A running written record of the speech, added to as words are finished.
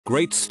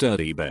Great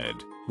sturdy bed.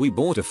 We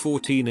bought a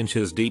 14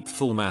 inches deep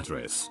full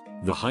mattress.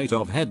 The height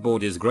of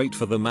headboard is great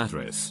for the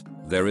mattress.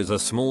 There is a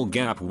small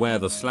gap where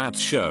the slats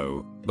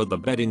show, but the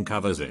bedding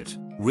covers it.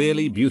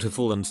 Really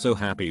beautiful and so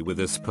happy with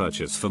this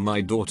purchase for my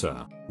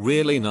daughter.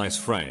 Really nice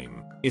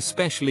frame,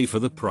 especially for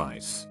the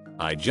price.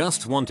 I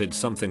just wanted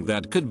something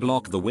that could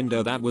block the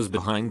window that was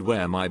behind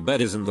where my bed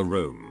is in the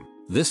room.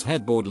 This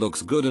headboard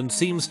looks good and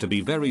seems to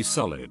be very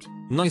solid.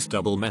 Nice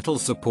double metal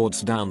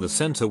supports down the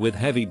center with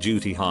heavy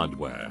duty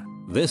hardware.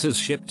 This is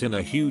shipped in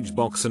a huge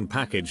box and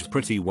packaged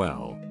pretty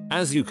well.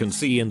 As you can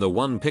see in the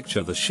one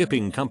picture, the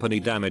shipping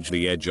company damaged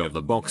the edge of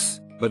the box,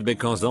 but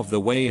because of the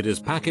way it is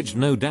packaged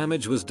no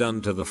damage was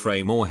done to the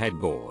frame or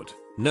headboard.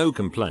 No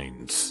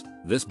complaints.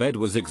 This bed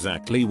was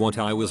exactly what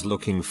I was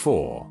looking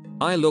for.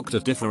 I looked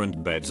at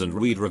different beds and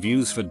read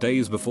reviews for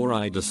days before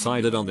I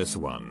decided on this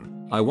one.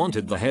 I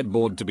wanted the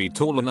headboard to be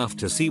tall enough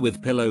to see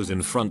with pillows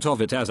in front of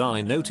it, as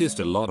I noticed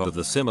a lot of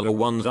the similar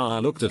ones I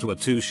looked at were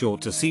too short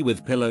to see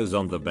with pillows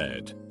on the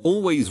bed.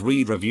 Always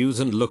read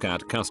reviews and look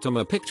at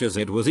customer pictures.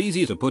 It was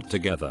easy to put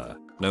together.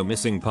 No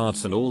missing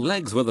parts and all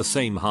legs were the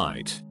same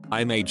height.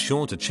 I made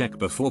sure to check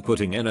before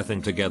putting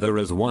anything together,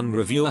 as one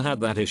reviewer had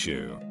that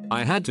issue.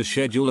 I had to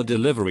schedule a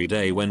delivery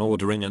day when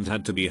ordering and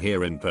had to be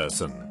here in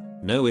person.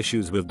 No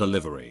issues with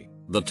delivery.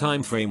 The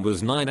time frame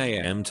was 9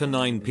 AM to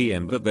 9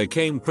 PM, but they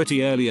came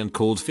pretty early and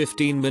called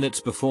 15 minutes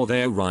before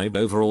they arrived.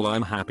 Overall,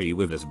 I'm happy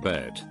with this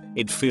bed.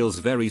 It feels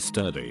very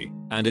sturdy,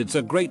 and it's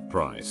a great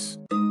price.